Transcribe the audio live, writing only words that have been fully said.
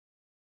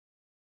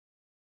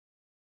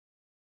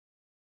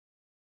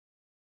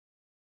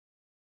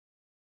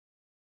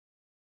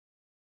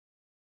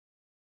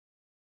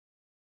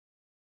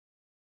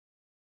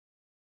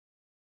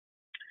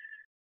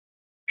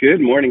Good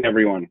morning,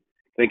 everyone.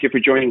 Thank you for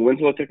joining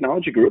Winslow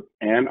Technology Group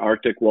and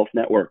Arctic Wolf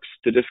Networks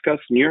to discuss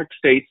New York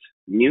State's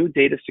new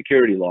data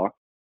security law,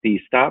 the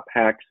Stop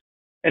Hacks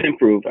and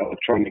Improve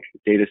Electronic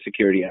Data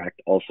Security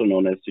Act, also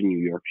known as the New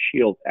York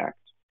SHIELD Act.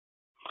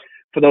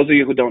 For those of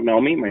you who don't know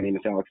me, my name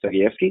is Alex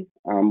Zagievsky.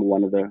 I'm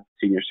one of the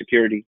senior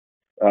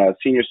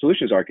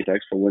solutions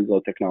architects for Winslow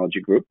Technology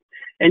Group.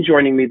 And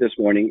joining me this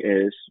morning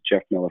is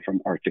Jeff Miller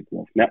from Arctic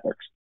Wolf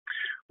Networks.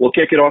 We'll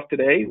kick it off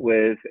today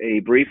with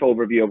a brief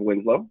overview of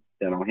Winslow.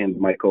 Then I'll hand the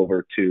mic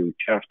over to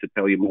Jeff to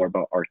tell you more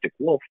about Arctic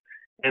Wolf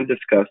and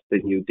discuss the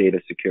new data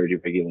security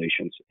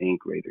regulations in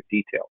greater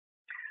detail.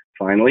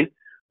 Finally,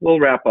 we'll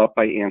wrap up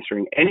by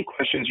answering any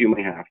questions you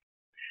may have.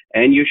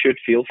 And you should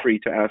feel free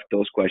to ask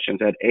those questions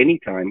at any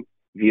time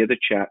via the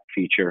chat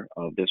feature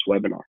of this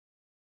webinar.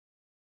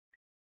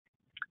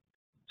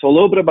 So a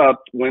little bit about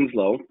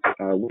Winslow.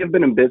 We have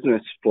been in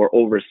business for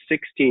over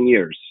 16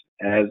 years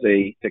as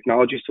a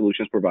technology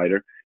solutions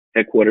provider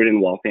headquartered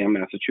in Waltham,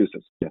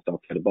 Massachusetts, just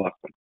outside of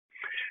Boston.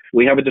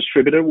 We have a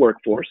distributed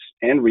workforce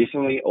and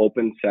recently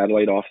opened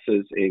satellite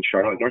offices in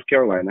Charlotte, North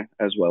Carolina,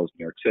 as well as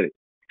New York City.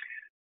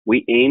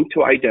 We aim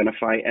to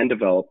identify and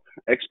develop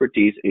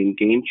expertise in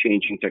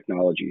game-changing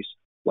technologies,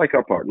 like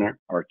our partner,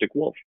 Arctic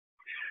Wolf.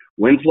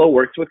 Winslow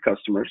works with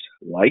customers,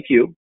 like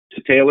you,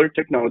 to tailor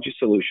technology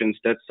solutions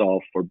that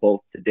solve for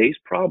both today's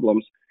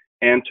problems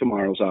and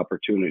tomorrow's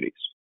opportunities.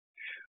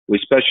 We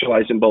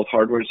specialize in both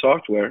hardware and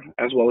software,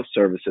 as well as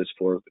services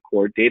for the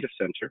core data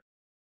center,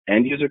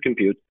 end-user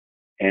compute,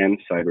 and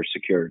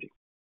cybersecurity.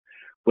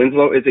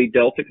 Winslow is a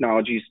Dell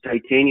Technologies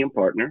Titanium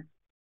partner,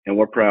 and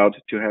we're proud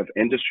to have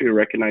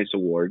industry-recognized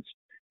awards,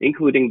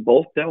 including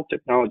both Dell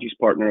Technologies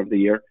Partner of the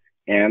Year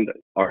and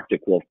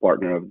Arctic Wolf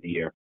Partner of the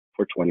Year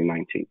for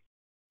 2019.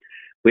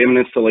 We have an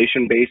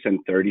installation base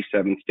in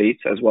 37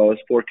 states, as well as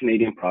 4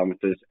 Canadian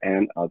provinces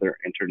and other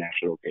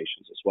international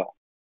locations as well.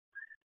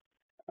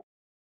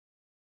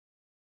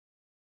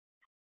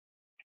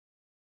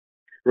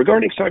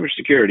 Regarding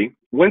cybersecurity,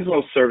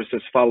 Winslow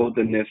services follow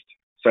the NIST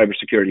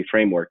cybersecurity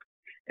framework,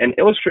 and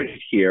illustrated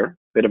here, a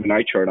bit of an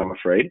eye chart, I'm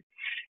afraid,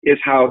 is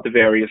how the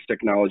various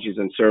technologies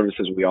and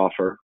services we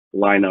offer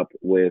line up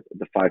with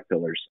the 5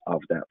 pillars of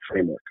that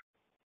framework.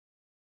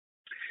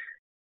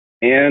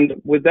 And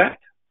with that,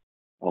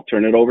 I'll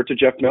turn it over to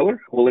Jeff Miller,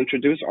 who will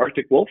introduce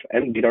Arctic Wolf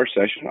and lead our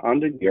session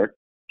on the New York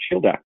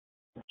SHIELD Act.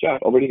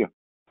 Jeff, over to you.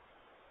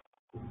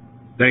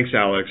 Thanks,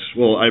 Alex.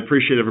 Well, I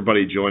appreciate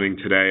everybody joining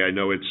today. I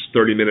know it's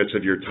 30 minutes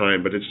of your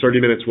time, but it's 30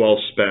 minutes well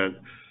spent.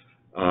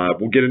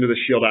 We'll get into the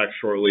SHIELD Act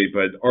shortly,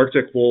 but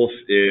Arctic Wolf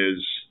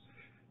is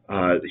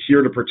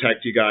here to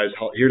protect you guys,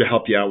 here to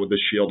help you out with the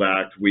SHIELD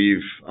Act.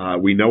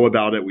 We know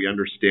about it, we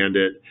understand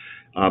it.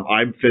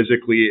 I'm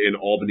physically in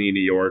Albany,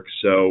 New York,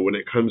 so when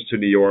it comes to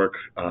New York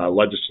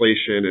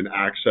legislation and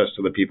access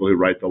to the people who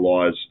write the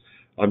laws,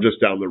 I'm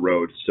just down the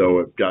road.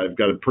 So I've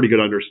got a pretty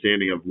good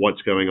understanding of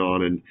what's going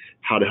on and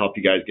how to help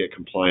you guys get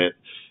compliant.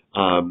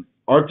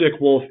 Arctic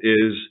Wolf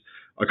is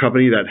a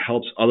company that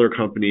helps other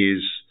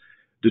companies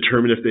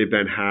determine if they've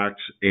been hacked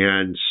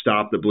and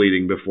stop the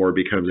bleeding before it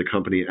becomes a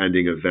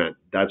company-ending event.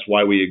 That's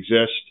why we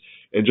exist.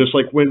 And just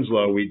like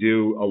Winslow, we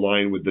do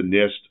align with the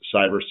NIST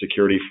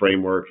cybersecurity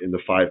framework in the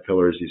 5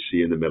 pillars you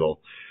see in the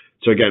middle.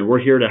 So again, we're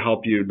here to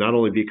help you not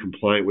only be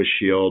compliant with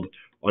SHIELD,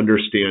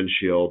 understand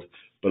SHIELD,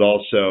 but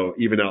also,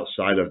 even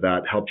outside of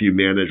that, help you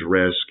manage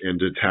risk and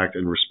detect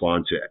and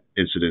respond to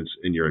incidents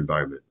in your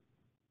environment.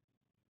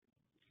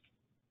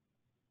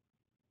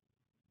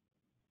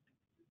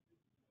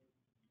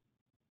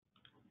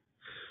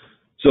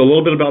 So a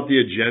little bit about the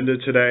agenda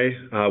today.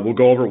 We'll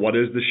go over what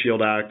is the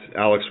SHIELD Act.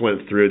 Alex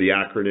went through the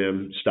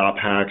acronym Stop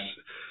Hacks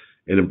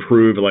and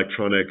Improve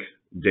Electronic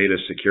Data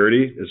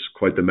Security. It's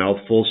quite the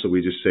mouthful, so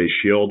we just say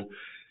SHIELD.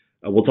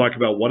 We'll talk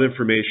about what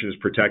information is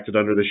protected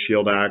under the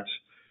SHIELD Act.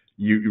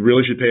 You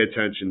really should pay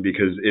attention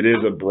because it is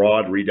a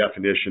broad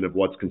redefinition of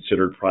what's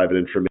considered private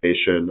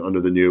information under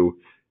the new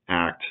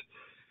Act.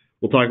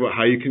 We'll talk about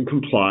how you can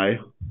comply,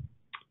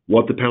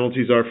 what the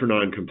penalties are for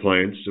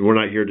non-compliance. And we're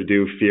not here to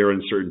do fear,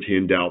 uncertainty,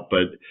 and doubt,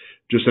 but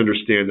just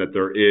understand that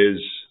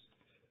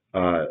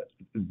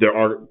there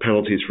are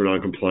penalties for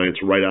non-compliance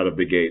right out of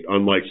the gate,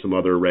 unlike some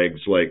other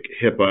regs like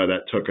HIPAA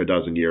that took a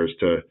dozen years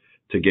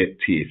to get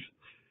teeth.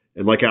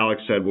 And like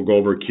Alex said, we'll go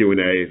over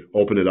Q&A,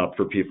 open it up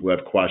for people who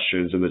have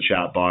questions in the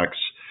chat box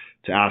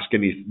to ask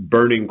any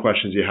burning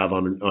questions you have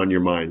on your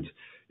mind.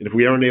 And if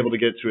we aren't able to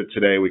get to it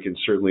today, we can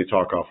certainly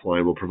talk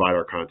offline. We'll provide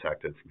our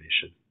contact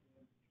information.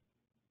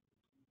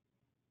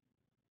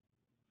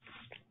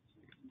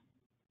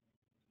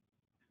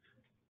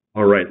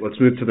 All right, let's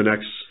move to the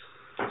next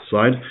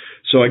slide.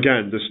 So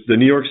again, the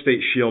New York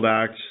State SHIELD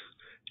Act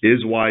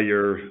is why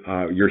you're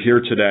here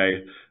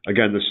today.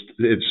 Again,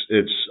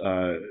 it's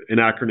an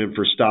acronym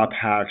for Stop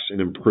Hacks and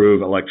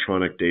Improve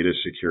Electronic Data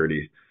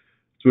Security.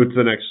 Let's move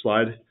to the next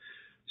slide.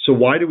 So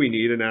why do we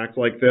need an act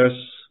like this?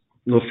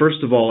 Well,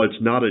 first of all,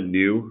 it's not a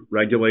new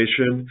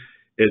regulation.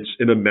 It's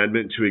an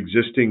amendment to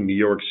existing New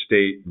York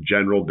State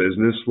general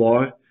business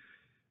law.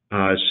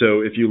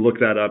 So if you look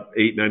that up,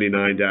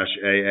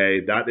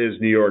 899-AA, that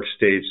is New York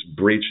State's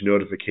breach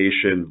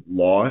notification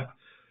law.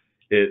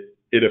 It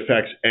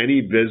affects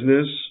any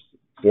business,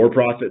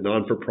 for-profit,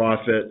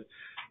 non-for-profit,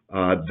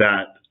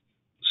 that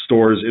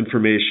stores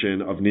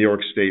information of New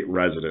York State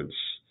residents.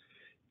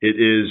 It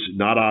is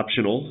not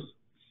optional.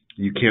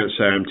 You can't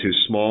say I'm too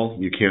small.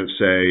 You can't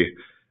say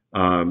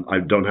I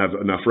don't have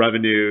enough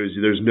revenues.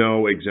 There's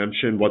no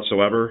exemption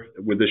whatsoever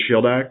with the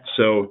SHIELD Act.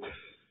 So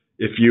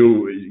if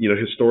you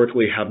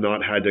historically have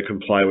not had to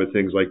comply with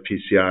things like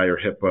PCI or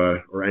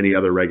HIPAA or any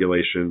other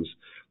regulations,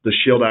 the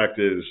SHIELD Act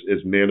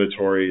is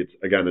mandatory.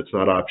 It's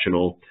not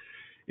optional.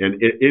 And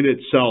in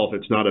itself,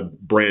 it's not a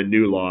brand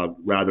new law.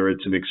 Rather,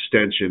 it's an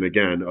extension,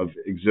 again, of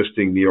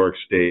existing New York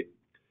State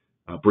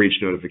breach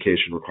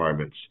notification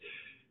requirements.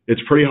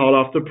 It's pretty hot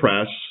off the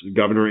press.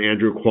 Governor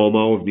Andrew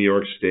Cuomo of New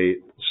York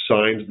State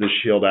signed the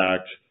SHIELD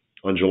Act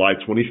on July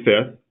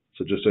 25th,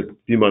 so just a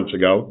few months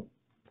ago.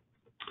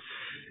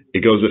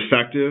 It goes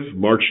effective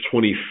March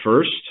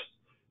 21st.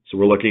 So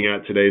we're looking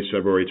at today's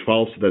February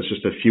 12th. So that's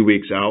just a few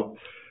weeks out.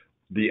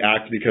 The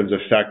act becomes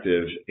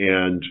effective,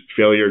 and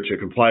failure to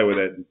comply with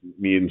it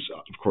means,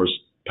 of course,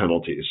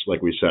 penalties,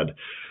 like we said.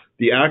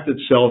 The act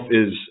itself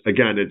is,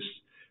 again, it's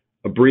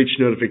a breach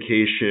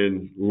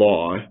notification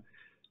law,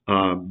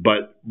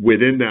 but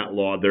within that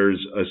law,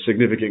 there's a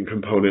significant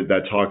component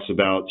that talks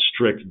about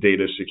strict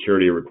data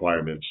security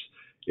requirements.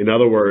 In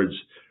other words,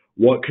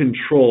 what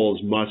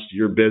controls must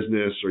your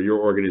business or your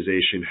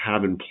organization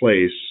have in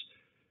place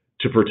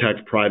to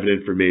protect private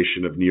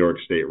information of New York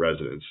State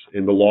residents?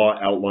 And the law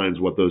outlines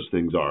what those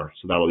things are.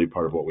 So that'll be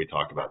part of what we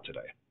talk about today.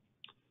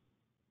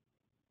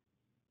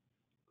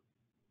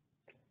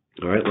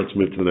 All right, let's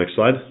move to the next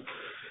slide.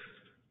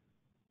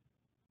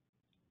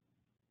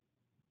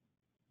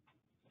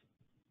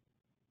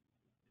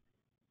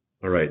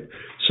 All right,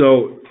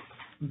 so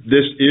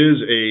this is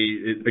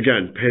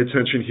again, pay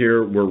attention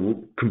here. We're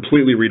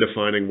completely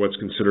redefining what's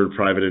considered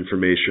private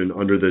information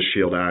under the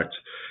SHIELD Act.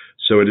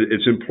 So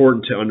it's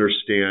important to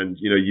understand,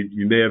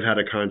 you may have had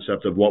a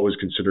concept of what was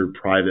considered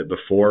private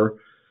before.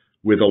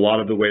 With a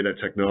lot of the way that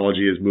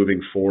technology is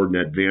moving forward and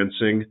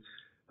advancing,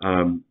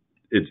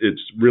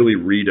 it's really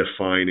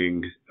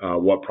redefining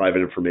what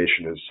private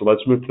information is. So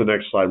let's move to the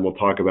next slide and we'll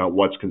talk about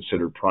what's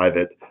considered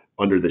private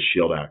under the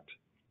SHIELD Act.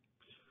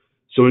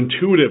 So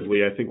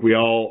intuitively, I think we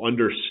all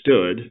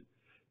understood,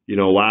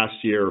 last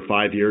year or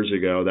 5 years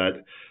ago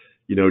that,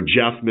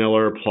 Jeff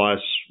Miller plus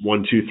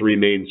 123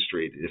 Main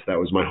Street, if that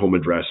was my home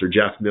address, or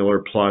Jeff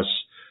Miller plus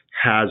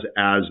has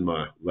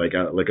asthma, like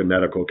a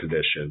medical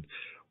condition,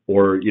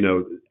 or,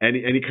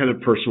 any kind of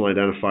personal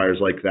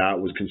identifiers like that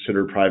was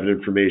considered private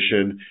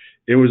information.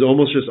 It was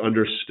almost just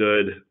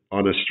understood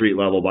on a street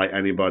level by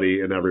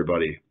anybody and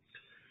everybody.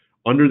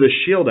 Under the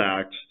SHIELD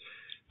Act,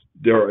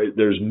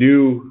 there's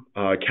new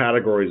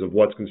categories of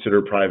what's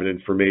considered private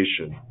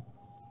information.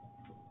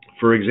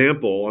 For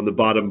example, on the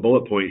bottom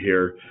bullet point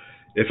here,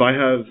 if I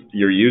have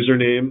your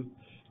username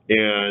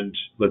and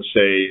let's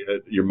say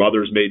your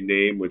mother's maiden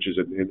name, which is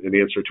an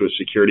answer to a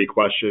security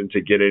question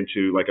to get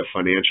into like a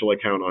financial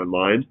account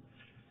online,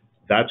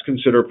 that's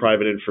considered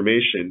private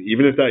information.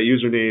 Even if that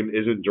username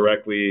isn't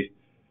directly,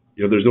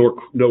 there's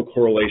no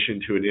correlation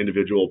to an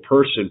individual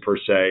person per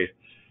se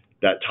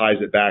that ties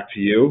it back to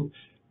you.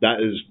 That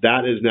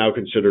is now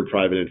considered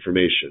private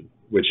information,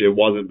 which it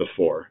wasn't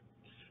before.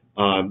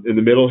 In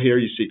the middle here,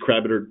 you see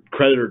credit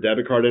or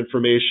debit card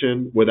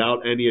information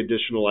without any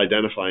additional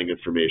identifying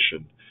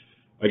information.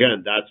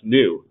 Again, that's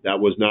new. That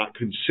was not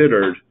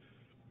considered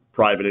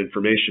private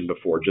information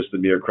before, just the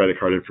mere credit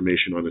card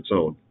information on its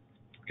own.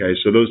 Okay,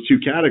 so those two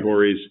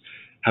categories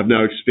have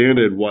now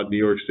expanded what New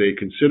York State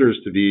considers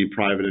to be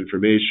private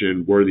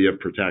information worthy of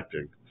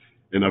protecting,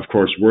 and of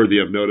course, worthy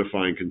of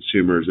notifying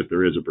consumers if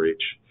there is a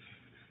breach.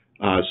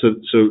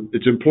 So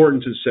it's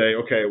important to say,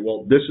 okay,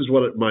 well, this is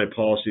what my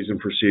policies and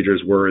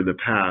procedures were in the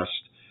past.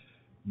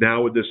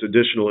 Now with this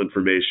additional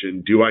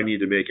information, do I need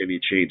to make any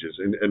changes?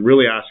 And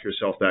really ask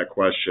yourself that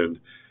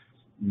question.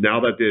 Now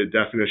that the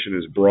definition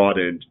is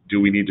broadened, do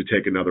we need to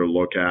take another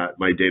look at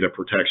my data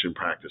protection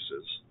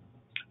practices?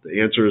 The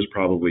answer is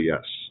probably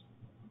yes.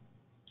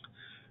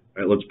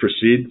 All right, let's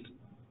proceed.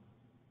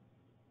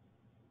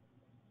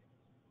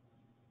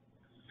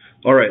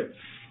 All right.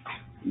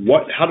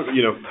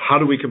 How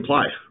do we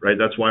comply, right?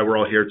 That's why we're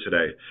all here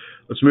today.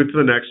 Let's move to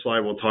the next slide.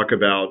 We'll talk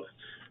about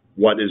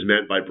what is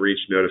meant by breach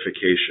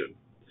notification.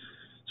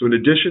 So in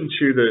addition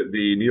to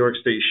the New York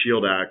State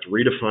SHIELD Act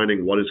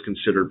redefining what is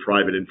considered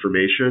private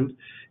information,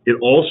 it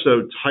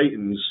also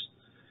tightens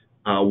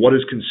what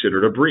is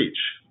considered a breach.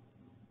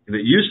 And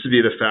it used to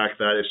be the fact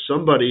that if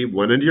somebody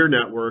went into your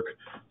network,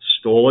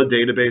 stole a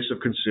database of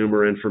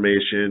consumer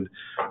information,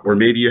 or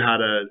maybe you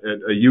had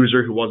a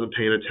user who wasn't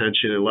paying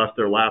attention and left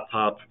their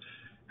laptop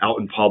out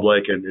in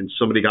public and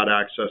somebody got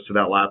access to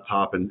that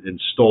laptop and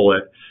stole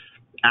it,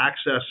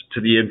 access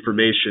to the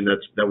information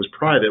that was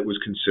private was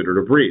considered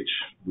a breach.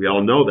 We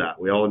all know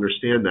that. We all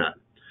understand that.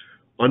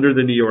 Under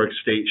the New York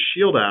State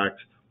SHIELD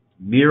Act,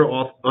 mere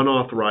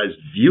unauthorized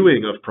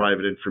viewing of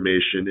private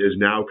information is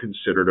now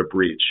considered a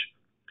breach.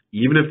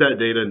 even if that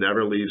data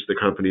never leaves the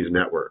company's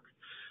network.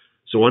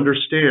 So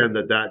understand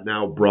that that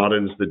now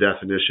broadens the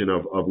definition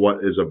of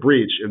what is a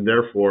breach, and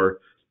therefore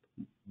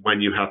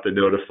when you have to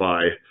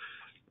notify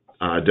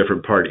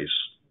different parties.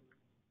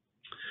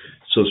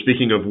 So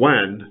speaking of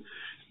when,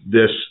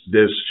 this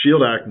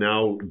SHIELD Act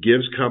now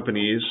gives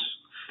companies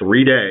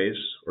 3 days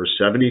or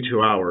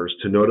 72 hours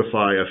to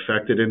notify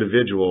affected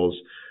individuals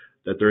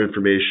that their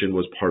information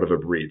was part of a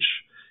breach.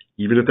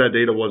 Even if that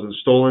data wasn't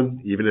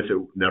stolen, even if it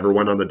never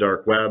went on the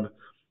dark web,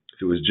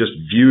 if it was just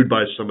viewed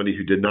by somebody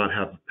who did not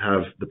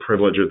have the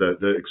privilege or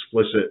the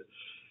explicit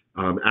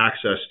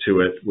access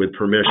to it with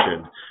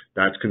permission,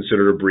 that's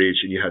considered a breach,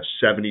 and you have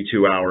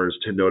 72 hours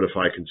to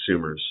notify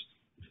consumers.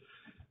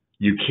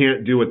 You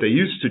can't do what they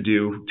used to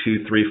do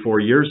 2, 3, 4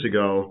 years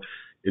ago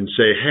and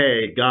say,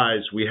 hey, guys,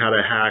 we had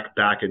a hack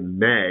back in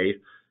May,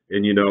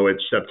 and,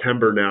 it's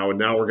September now, and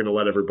now we're going to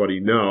let everybody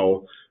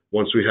know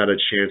once we had a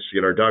chance to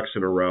get our ducks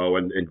in a row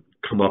and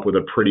come up with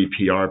a pretty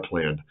PR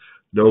plan.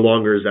 No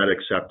longer is that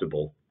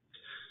acceptable.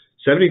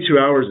 72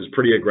 hours is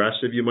pretty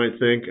aggressive, you might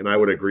think, and I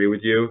would agree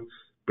with you.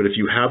 But if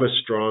you have a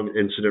strong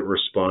incident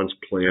response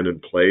plan in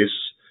place,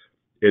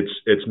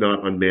 it's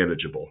not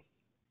unmanageable.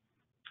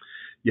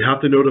 You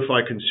have to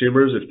notify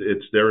consumers if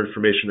it's their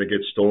information that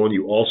gets stolen.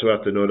 You also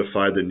have to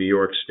notify the New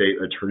York State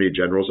Attorney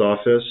General's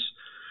office.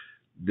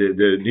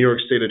 The New York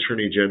State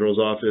Attorney General's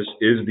office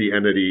is the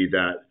entity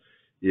that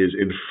is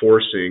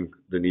enforcing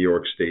the New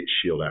York State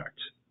SHIELD Act.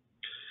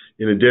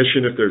 In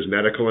addition, if there's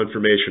medical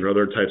information or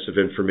other types of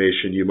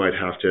information, you might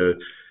have to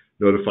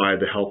notify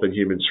the Health and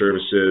Human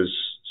Services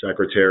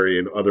Secretary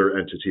and other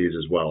entities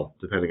as well,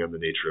 depending on the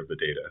nature of the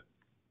data.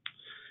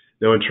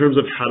 Now, in terms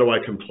of how do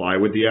I comply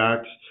with the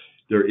Act,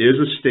 there is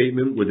a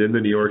statement within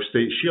the New York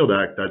State SHIELD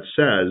Act that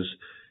says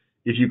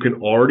if you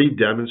can already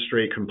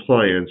demonstrate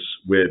compliance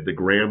with the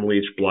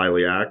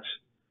Gramm-Leach-Bliley Act,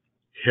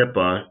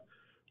 HIPAA,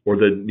 or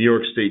the New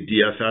York State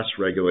DFS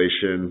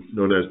regulation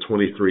known as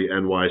 23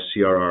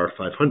 NY-CRR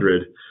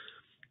 500,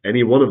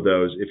 any one of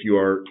those, if you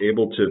are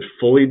able to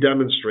fully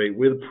demonstrate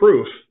with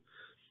proof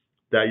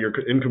that you're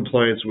in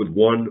compliance with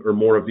one or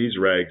more of these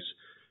regs,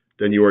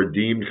 then you are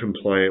deemed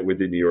compliant with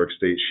the New York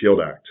State SHIELD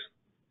Act.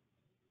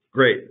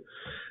 Great.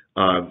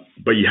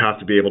 But you have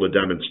to be able to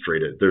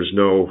demonstrate it. There's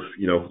no,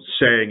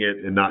 saying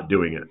it and not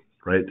doing it,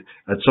 right?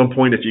 At some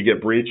point, if you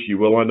get breached, you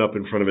will end up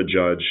in front of a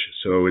judge.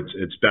 So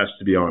it's best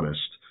to be honest.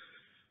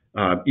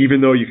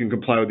 Even though you can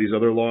comply with these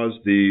other laws,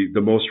 the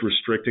most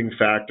restricting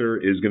factor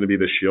is going to be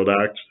the SHIELD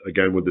Act,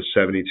 again, with the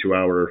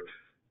 72-hour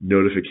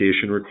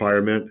notification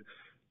requirement.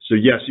 So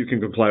yes, you can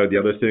comply with the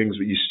other things,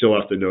 but you still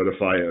have to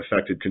notify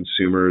affected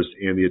consumers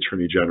and the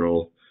Attorney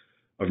General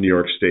of New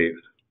York State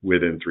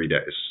within 3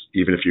 days,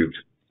 even if you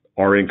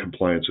are in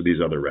compliance with these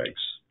other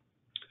regs.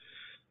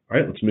 All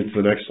right, let's move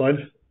to the next slide.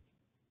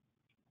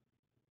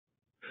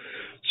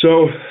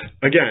 So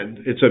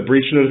again, it's a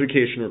breach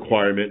notification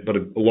requirement, but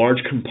a large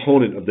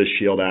component of the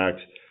SHIELD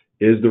Act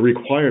is the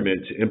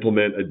requirement to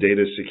implement a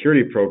data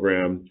security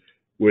program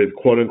with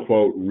quote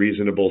unquote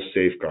reasonable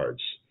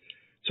safeguards.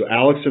 So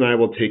Alex and I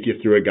will take you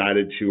through a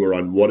guided tour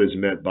on what is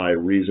meant by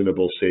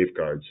reasonable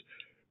safeguards.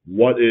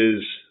 What is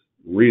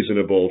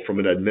reasonable from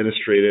an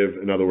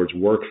administrative, in other words,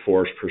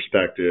 workforce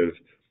perspective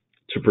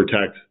to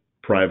protect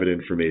private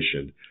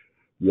information?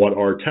 What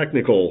are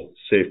technical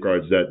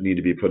safeguards that need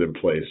to be put in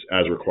place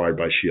as required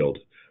by SHIELD?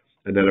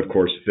 And then, of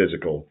course,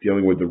 physical,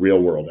 dealing with the real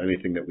world,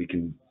 anything that we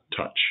can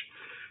touch.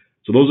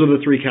 So those are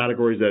the three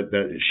categories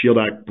that SHIELD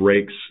Act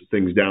breaks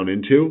things down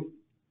into.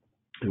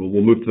 And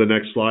we'll move to the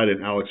next slide,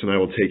 and Alex and I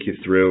will take you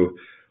through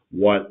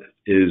what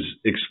is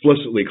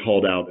explicitly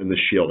called out in the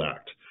SHIELD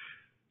Act.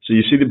 So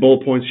you see the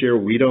bullet points here.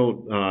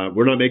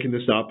 We're not making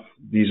this up.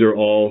 These are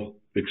all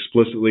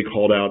explicitly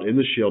called out in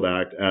the SHIELD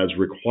Act as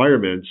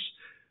requirements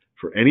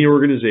for any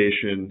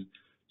organization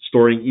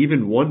storing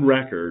even one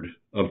record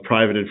of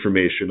private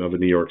information of a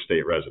New York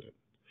State resident.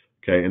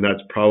 Okay, and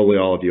that's probably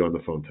all of you on the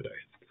phone today.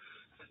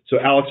 So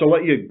Alex, I'll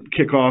let you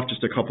kick off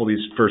just a couple of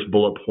these first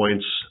bullet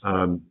points,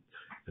 and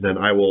then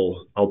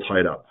I'll tie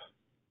it up.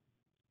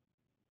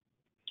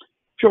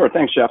 Sure,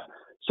 thanks, Jeff.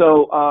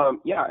 So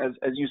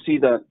as you see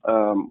that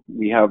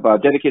we have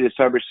dedicated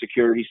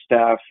cybersecurity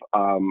staff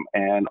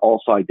and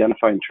also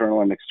identify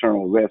internal and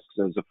external risks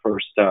as the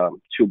first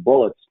two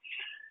bullets,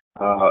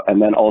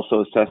 and then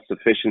also assess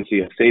sufficiency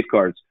of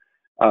safeguards.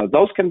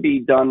 Those can be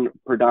done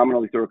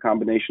predominantly through a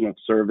combination of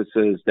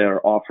services that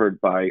are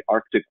offered by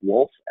Arctic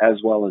Wolf as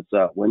well as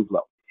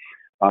Winslow.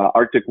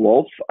 Arctic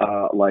Wolf,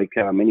 like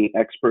many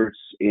experts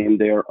in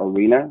their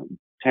arena,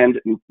 tend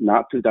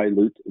not to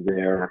dilute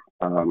their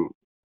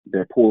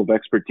pool of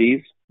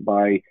expertise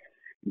by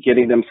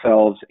getting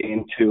themselves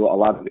into a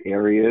lot of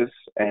areas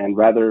and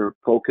rather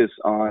focus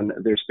on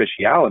their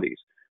specialities,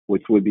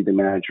 which would be to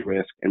manage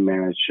risk and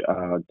manage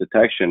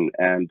detection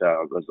and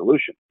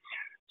resolution.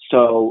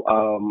 So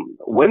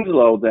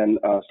Winslow then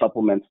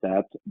supplements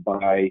that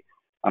by,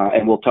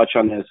 and we'll touch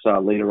on this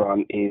later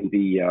on in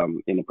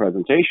the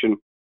presentation.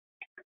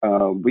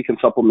 We can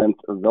supplement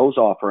those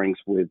offerings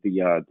with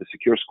the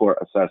Secure Score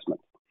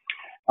assessment.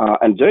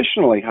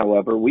 Additionally,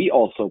 however, we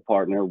also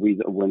partner with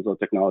the Winslow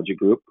Technology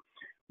Group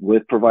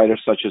with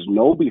providers such as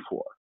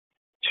KnowBe4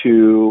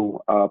 to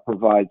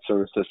provide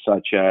services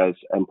such as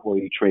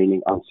employee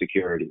training on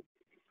security.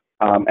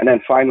 And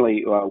then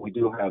finally, we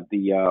do have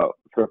the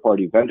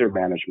third-party vendor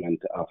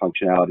management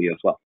functionality as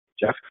well.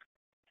 Jeff?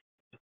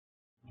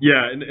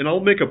 Yeah, and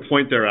I'll make a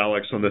point there,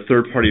 Alex, on the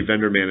third-party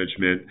vendor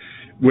management.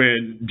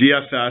 When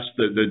DFS,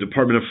 the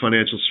Department of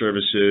Financial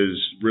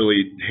Services,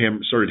 really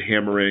started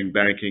hammering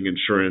banking,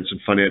 insurance, and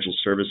financial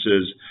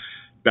services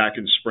back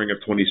in spring of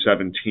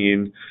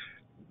 2017,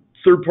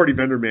 third-party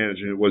vendor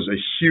management was a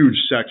huge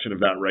section of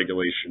that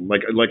regulation,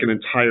 like an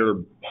entire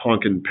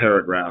honking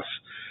paragraph.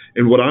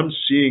 And what I'm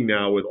seeing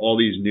now with all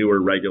these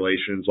newer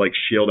regulations like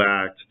SHIELD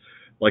Act,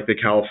 like the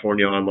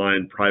California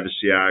Online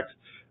Privacy Act,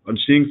 I'm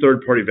seeing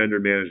third-party vendor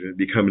management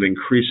become an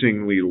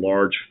increasingly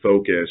large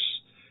focus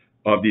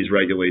of these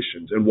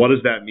regulations. And what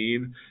does that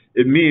mean?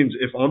 It means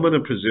if I'm in a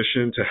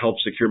position to help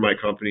secure my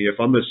company, if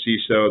I'm the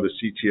CISO, the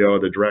CTO,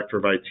 the director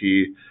of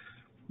IT,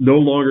 no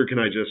longer can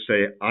I just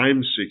say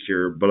I'm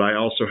secure, but I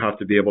also have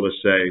to be able to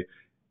say,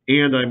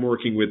 and I'm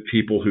working with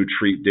people who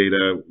treat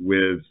data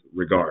with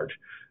regard.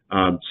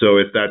 So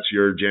if that's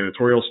your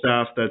janitorial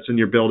staff that's in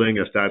your building,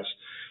 if that's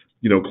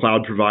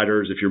cloud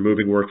providers, if you're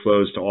moving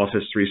workflows to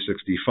Office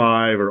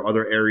 365 or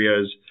other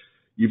areas,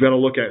 you've got to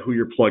look at who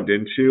you're plugged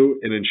into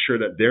and ensure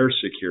that they're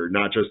secure,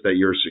 not just that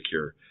you're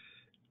secure.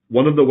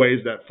 One of the ways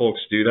that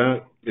folks do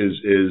that is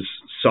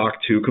SOC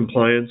 2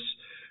 compliance.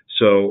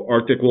 So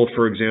Arctic Wolf,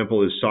 for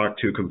example, is SOC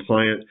 2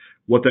 compliant.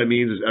 What that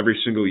means is every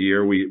single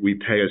year we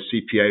pay a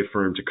CPA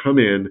firm to come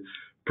in,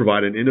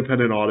 provide an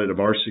independent audit of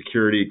our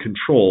security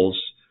controls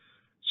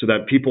so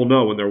that people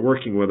know when they're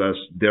working with us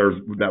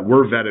that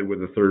we're vetted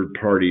with a third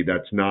party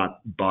that's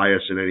not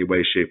biased in any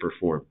way, shape, or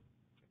form.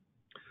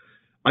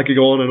 I could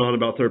go on and on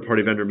about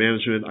third-party vendor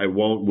management. I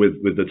won't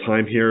with the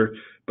time here,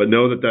 but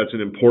know that that's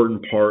an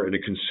important part and a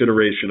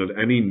consideration of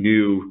any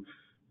new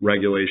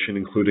regulation,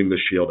 including the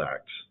SHIELD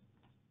Act.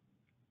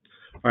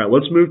 All right,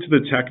 let's move to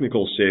the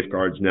technical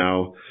safeguards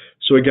now.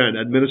 So again,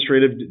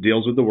 administrative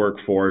deals with the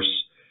workforce.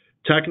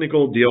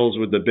 Technical deals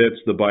with the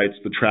bits, the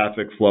bytes, the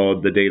traffic flow,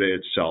 the data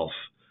itself.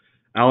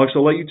 Alex,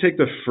 I'll let you take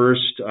the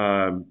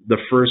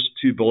first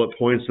two bullet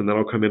points, and then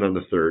I'll come in on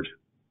the third.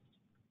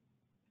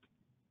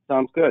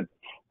 Sounds good.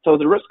 So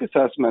the risk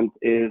assessment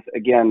is,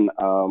 again,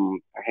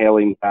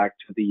 hailing back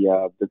to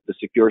the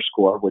secure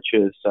score, which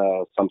is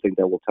something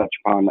that we'll touch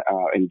upon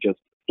in just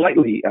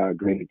slightly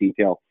greater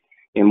detail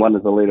in one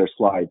of the later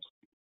slides.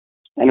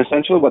 And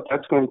essentially what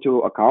that's going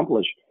to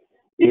accomplish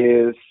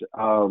is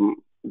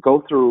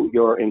go through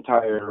your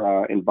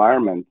entire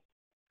environment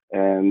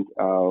and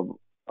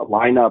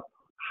line up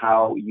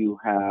how you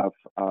have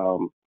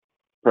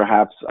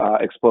perhaps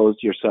exposed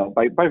yourself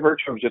by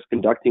virtue of just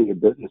conducting your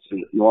business in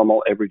a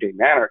normal, everyday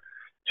manner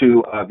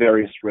to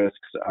various risks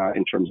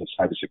in terms of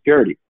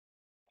cybersecurity.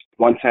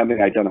 Once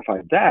having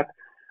identified that,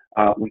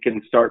 we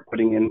can start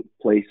putting in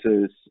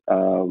places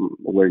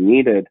where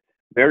needed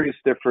various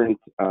different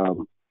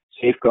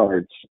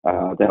safeguards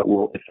that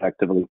will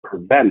effectively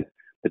prevent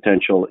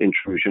potential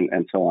intrusion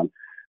and so on.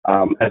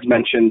 As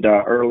mentioned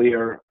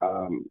earlier,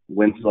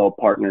 Winslow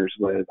partners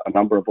with a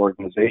number of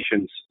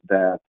organizations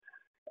that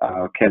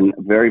can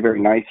very,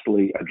 very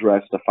nicely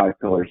address the 5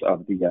 pillars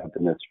of the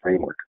NIST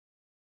framework.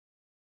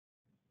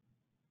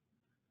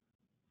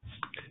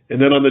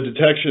 And then on the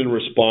detection and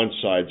response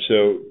side,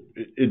 so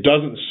it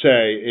doesn't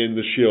say in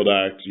the SHIELD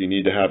Act you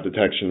need to have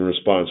detection and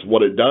response.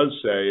 What it does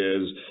say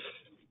is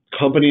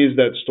companies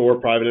that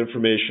store private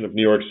information of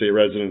New York State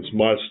residents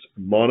must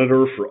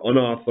monitor for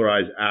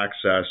unauthorized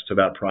access to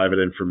that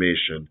private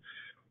information.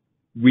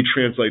 We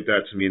translate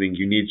that to meaning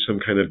you need some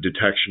kind of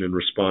detection and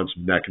response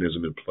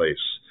mechanism in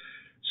place.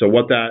 So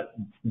what that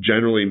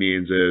generally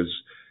means is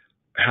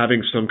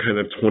having some kind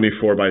of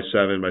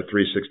 24/7 by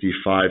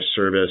 365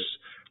 service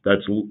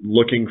that's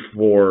looking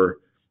for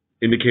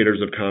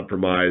indicators of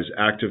compromise,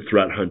 active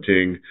threat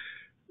hunting,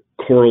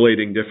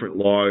 correlating different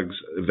logs,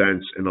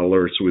 events, and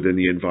alerts within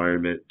the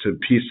environment to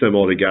piece them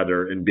all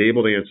together and be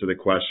able to answer the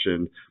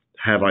question,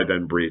 have I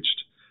been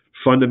breached?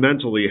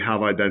 Fundamentally,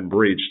 have I been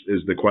breached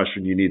is the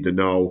question you need to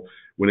know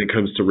when it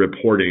comes to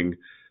reporting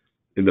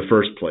in the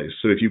first place.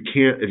 So if you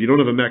don't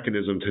have a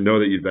mechanism to know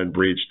that you've been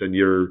breached, then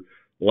you're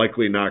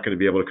likely not going to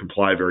be able to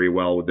comply very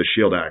well with the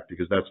SHIELD Act,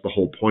 because that's the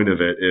whole point of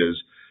it,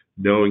 is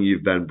knowing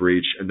you've been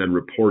breached and then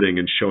reporting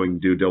and showing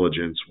due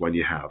diligence when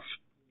you have.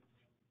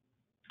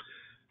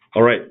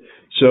 All right.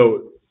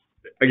 So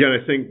again,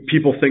 I think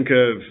people think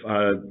of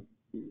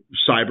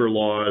cyber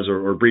laws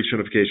or breach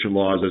notification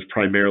laws as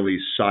primarily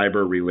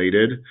cyber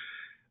related,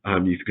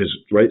 because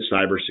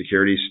cyber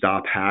security,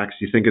 stop hacks.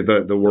 You think of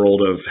the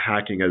world of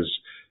hacking as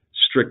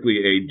strictly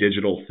a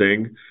digital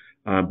thing,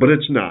 but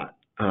it's not.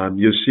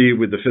 You'll see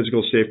with the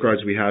physical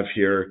safeguards we have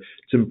here,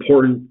 it's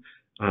important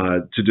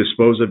to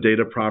dispose of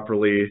data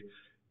properly.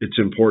 It's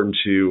important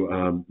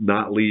to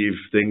not leave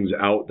things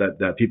out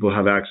that people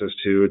have access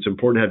to. It's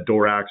important to have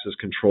door access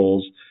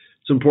controls.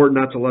 It's important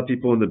not to let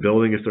people in the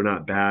building if they're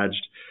not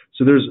badged.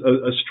 So there's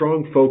a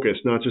strong focus,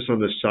 not just on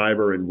the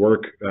cyber and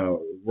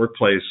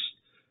workplace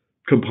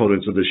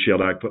components of the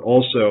SHIELD Act, but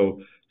also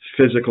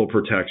physical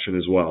protection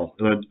as well.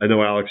 And I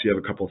know, Alex, you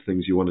have a couple of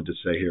things you wanted to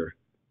say here.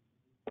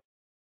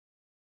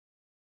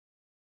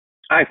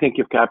 I think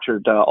you've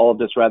captured all of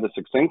this rather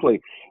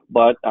succinctly,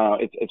 but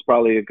it's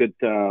probably a good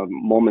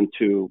moment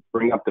to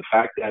bring up the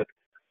fact that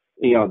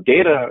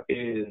data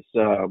is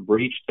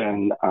breached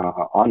and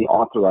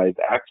unauthorized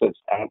access,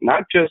 and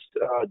not just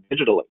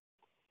digitally.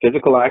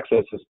 Physical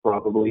access is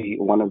probably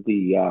one of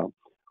the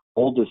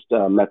oldest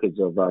methods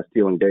of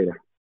stealing data.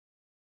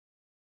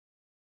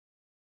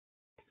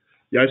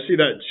 Yeah, I see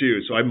that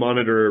too. So I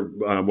monitor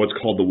what's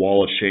called the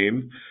Wall of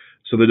Shame.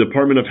 So the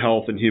Department of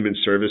Health and Human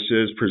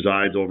Services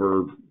presides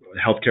over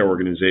healthcare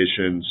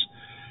organizations,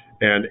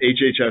 and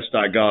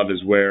HHS.gov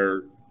is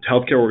where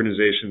healthcare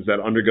organizations that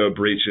undergo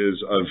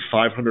breaches of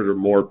 500 or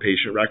more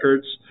patient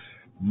records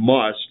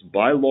must,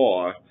 by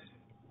law,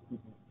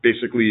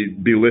 basically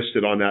be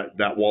listed on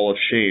that wall of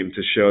shame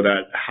to show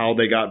that how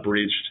they got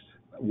breached,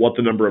 what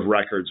the number of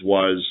records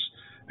was,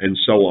 and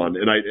so on.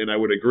 And I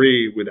would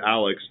agree with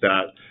Alex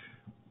that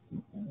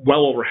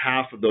well over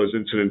half of those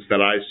incidents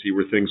that I see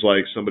were things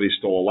like somebody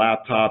stole a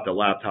laptop, the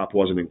laptop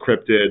wasn't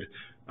encrypted.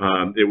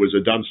 It was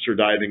a dumpster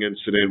diving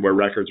incident where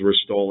records were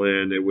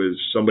stolen. It was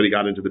somebody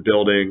got into the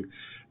building.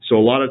 So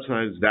a lot of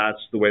times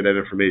that's the way that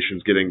information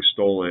is getting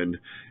stolen.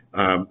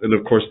 And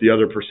of course, the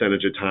other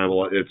percentage of time,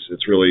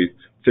 it's really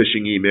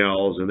phishing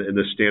emails and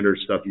the standard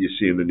stuff you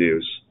see in the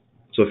news.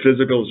 So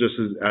physical is just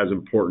as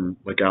important,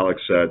 like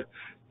Alex said,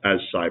 as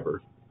cyber.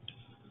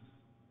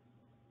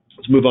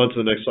 Let's move on to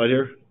the next slide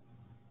here.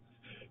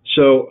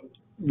 So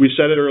we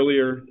said it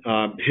earlier,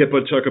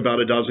 HIPAA took about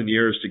a dozen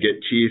years to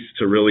get teeth,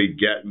 to really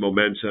get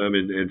momentum,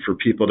 and for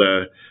people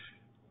to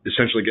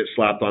essentially get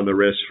slapped on the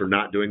wrist for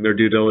not doing their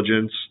due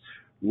diligence.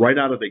 Right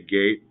out of the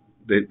gate,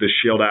 the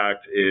SHIELD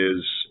Act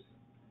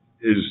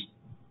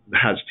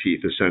has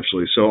teeth,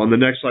 essentially. So on the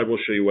next slide, we'll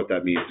show you what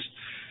that means.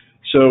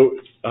 So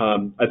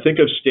I think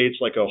of states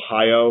like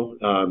Ohio.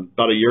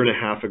 About a year and a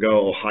half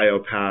ago, Ohio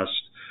passed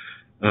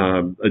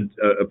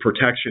a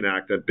protection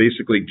act that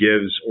basically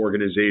gives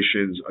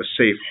organizations a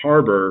safe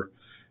harbor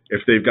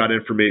if they've got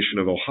information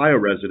of Ohio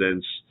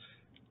residents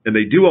and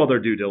they do all their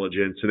due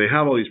diligence and they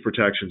have all these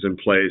protections in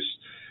place.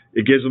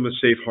 It gives them a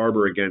safe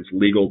harbor against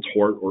legal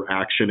tort or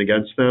action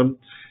against them.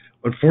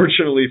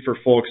 Unfortunately, for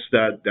folks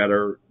that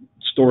are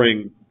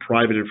storing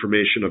private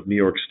information of New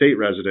York State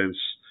residents,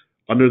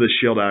 under the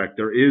SHIELD Act,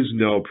 there is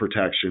no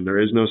protection. There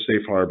is no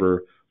safe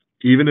harbor,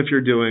 even if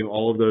you're doing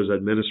all of those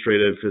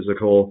administrative,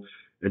 physical,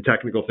 and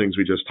technical things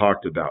we just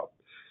talked about.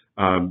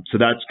 So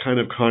that's kind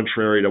of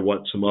contrary to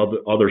what some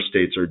other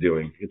states are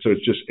doing. And so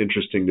it's just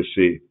interesting to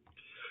see.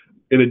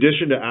 In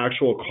addition to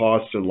actual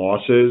costs and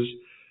losses,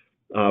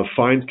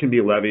 fines can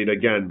be levied,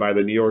 again, by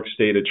the New York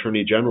State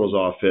Attorney General's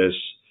office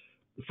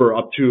for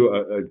up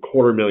to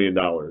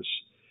 $250,000.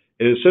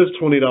 And it says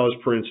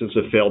 $20 per instance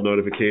of failed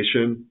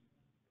notification.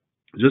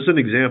 Just an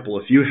example,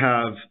 if you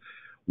have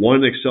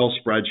one Excel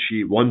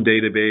spreadsheet, one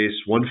database,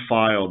 one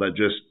file that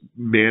just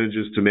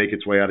manages to make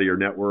its way out of your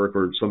network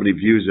or somebody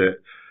views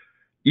it,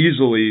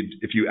 easily,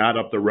 if you add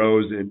up the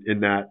rows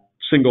in that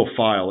single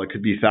file, it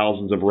could be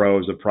thousands of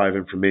rows of private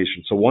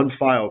information. So one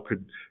file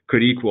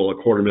could equal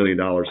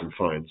 $250,000 in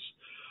fines.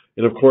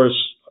 And of course,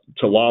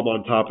 to lob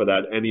on top of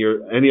that,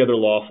 any other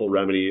lawful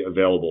remedy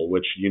available,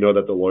 which you know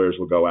that the lawyers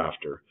will go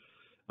after.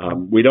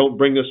 We don't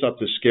bring this up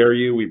to scare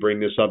you. We bring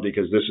this up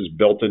because this is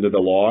built into the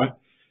law.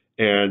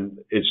 And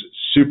it's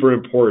super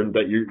important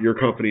that your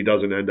company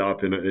doesn't end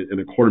up in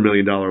a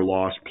 $250,000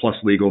 loss plus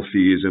legal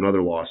fees and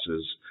other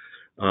losses.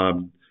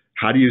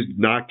 How do you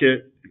not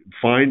get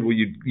fined? Well,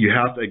 you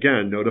have to,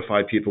 again,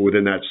 notify people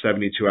within that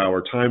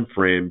 72-hour time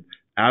frame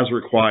as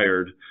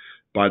required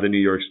by the New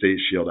York State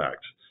SHIELD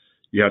Act.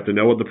 You have to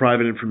know what the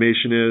private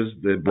information is.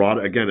 It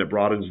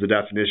broadens the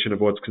definition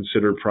of what's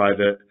considered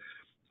private.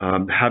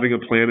 Having a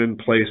plan in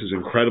place is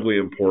incredibly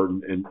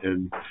important,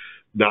 and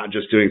not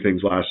just doing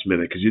things last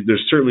minute, because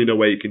there's certainly no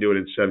way you can do it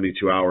in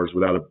 72 hours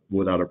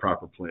without a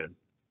proper plan.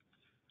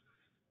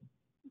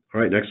 All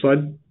right, next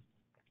slide.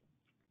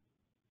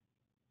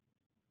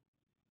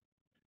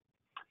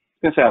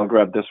 I guess I'll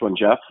grab this one,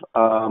 Jeff.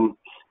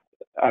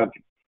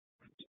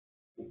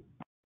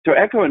 To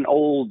echo an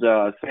old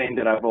saying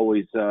that I've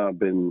always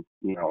been,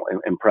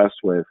 impressed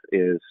with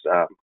is,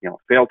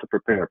 fail to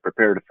prepare,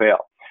 prepare to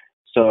fail.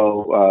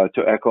 So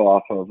to echo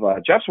off of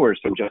Jeff's words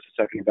from just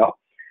a second ago,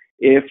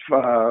 if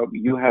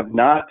you have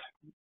not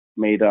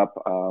made up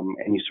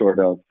any sort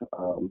of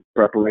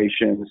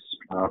preparations,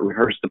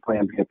 rehearsed the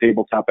plan via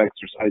tabletop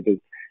exercises,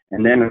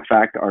 and then in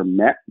fact are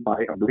met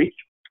by a breach,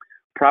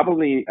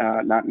 probably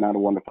not a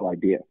wonderful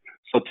idea.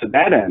 So to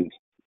that end,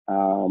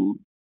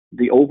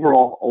 the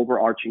overall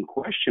overarching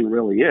question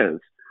really is,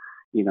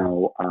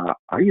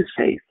 are you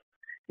safe?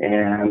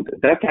 And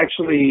that's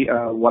actually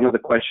one of the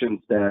questions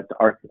that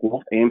Arctic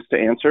Wolf aims to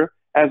answer,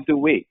 as do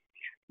we,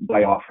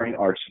 by offering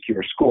our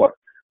secure score,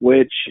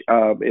 which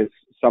is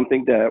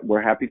something that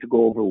we're happy to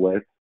go over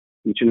with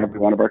each and every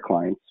one of our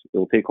clients. It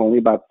will take only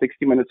about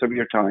 60 minutes of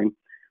your time.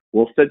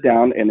 We'll sit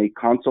down in a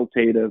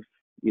consultative,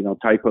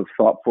 type of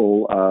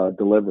thoughtful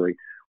delivery,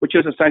 which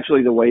is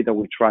essentially the way that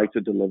we try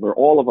to deliver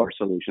all of our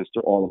solutions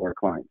to all of our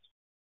clients.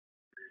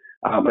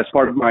 As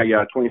part of my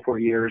 24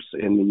 years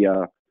in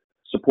the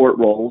support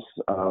roles,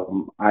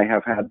 I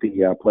have had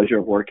the pleasure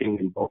of working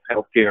in both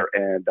healthcare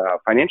and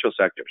financial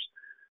sectors.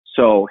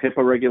 So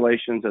HIPAA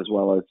regulations as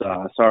well as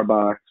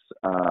Sarbox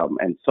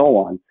and so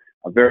on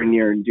are very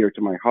near and dear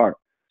to my heart.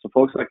 So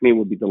folks like me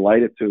would be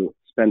delighted to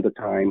spend the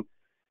time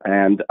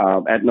and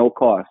at no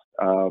cost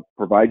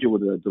provide you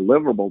with a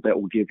deliverable that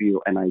will give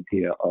you an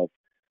idea of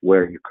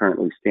where you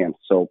currently stand.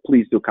 So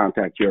please do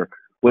contact your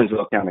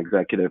Winslow account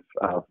executive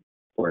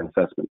for an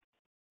assessment.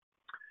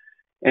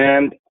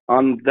 And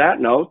on that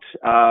note,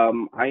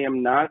 I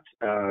am not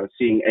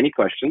seeing any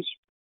questions.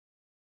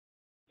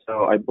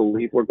 So I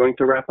believe we're going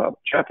to wrap up.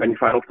 Jeff, any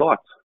final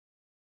thoughts?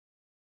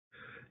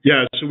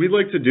 Yeah, so we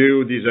like to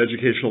do these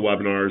educational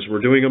webinars.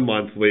 We're doing them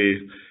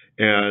monthly.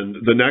 And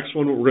the next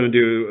one, what we're going to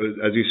do,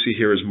 as you see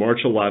here, is March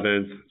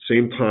 11th,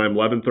 same time,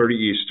 11:30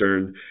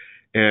 Eastern.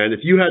 And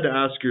if you had to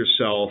ask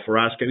yourself or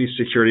ask any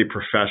security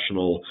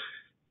professional,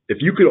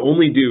 if you could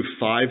only do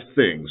 5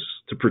 things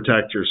to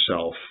protect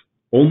yourself,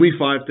 only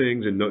 5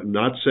 things, and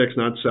not 6,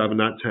 not 7,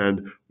 not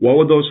 10, what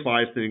would those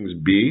 5 things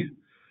be?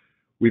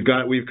 We've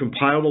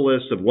compiled a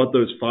list of what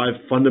those 5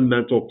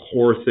 fundamental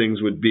core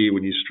things would be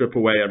when you strip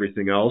away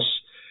everything else.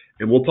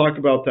 And we'll talk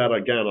about that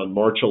again on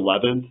March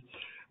 11th.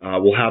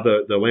 We'll have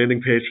the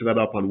landing page for that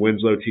up on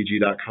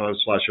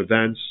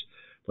winslowtg.com/events.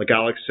 Like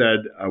Alex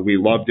said, we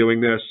love doing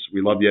this.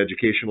 We love the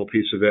educational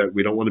piece of it.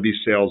 We don't want to be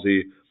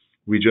salesy.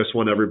 We just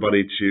want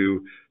everybody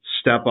to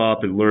step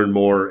up and learn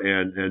more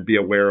and be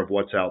aware of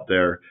what's out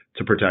there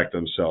to protect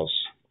themselves.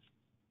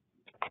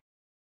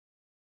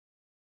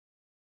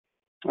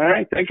 All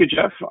right. Thank you,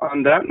 Jeff.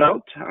 On that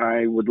note,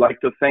 I would like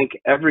to thank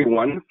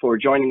everyone for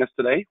joining us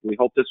today. We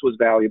hope this was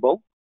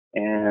valuable.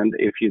 And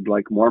if you'd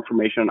like more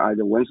information on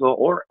either Winslow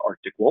or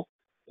Arctic Wolf,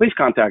 please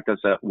contact us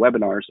at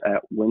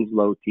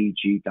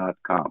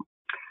webinars@winslowtg.com.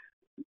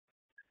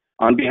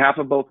 On behalf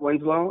of both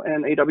Winslow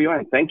and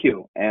AWN, thank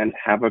you and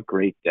have a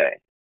great day.